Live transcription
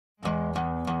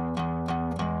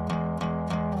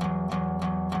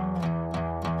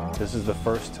This is the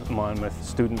first Monmouth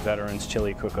Student Veterans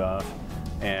Chili Cook-Off,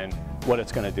 and what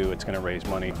it's going to do, it's going to raise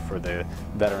money for the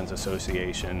Veterans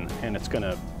Association, and it's going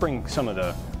to bring some of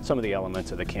the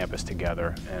elements of the campus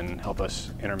together and help us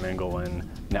intermingle and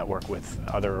network with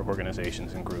other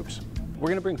organizations and groups. We're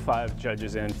going to bring 5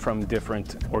 judges in from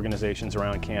different organizations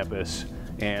around campus,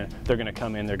 and they're going to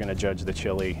come in, they're going to judge the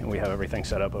chili, and we have everything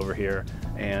set up over here,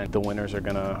 and the winners are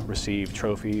going to receive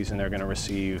trophies, and they're going to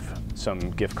receive some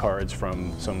gift cards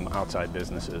from some outside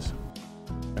businesses.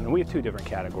 And we have 2 different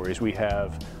categories. We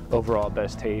have overall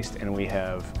best taste, and we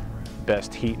have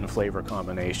best heat and flavor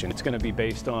combination. It's going to be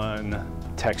based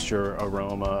on texture,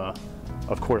 aroma,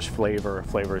 of course flavor.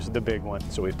 Flavor is the big one,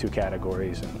 so we have 2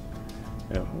 categories, and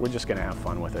we're just going to have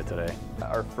fun with it today.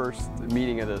 Our first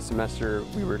meeting of the semester,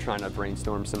 we were trying to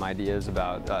brainstorm some ideas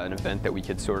about an event that we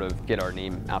could sort of get our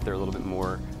name out there a little bit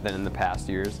more than in the past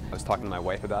years. I was talking to my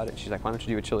wife about it. She's like, why don't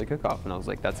you do a chili cook-off? And I was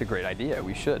like, that's a great idea.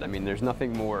 We should. I mean, there's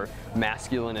nothing more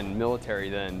masculine and military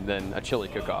than a chili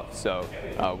cook-off. So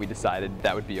we decided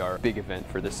that would be our big event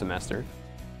for this semester.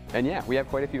 And yeah, we have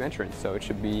quite a few entrants, so it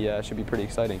should be pretty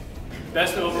exciting.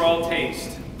 Best overall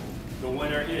taste. The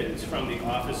winner is from the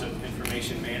Office of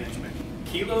Information Management,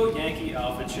 Kilo Yankee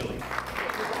Alpha Chili.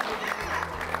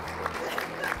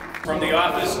 From the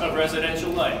Office of Residential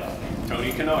Life,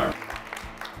 Tony Canard.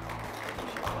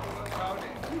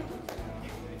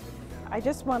 I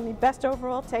just won the best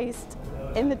overall taste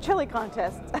in the chili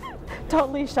contest,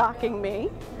 totally shocking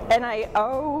me. And I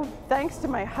owe thanks to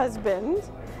my husband,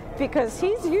 because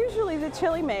he's usually the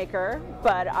chili maker,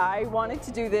 but I wanted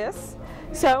to do this.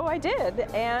 So I did,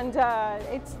 and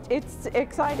it's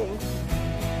exciting.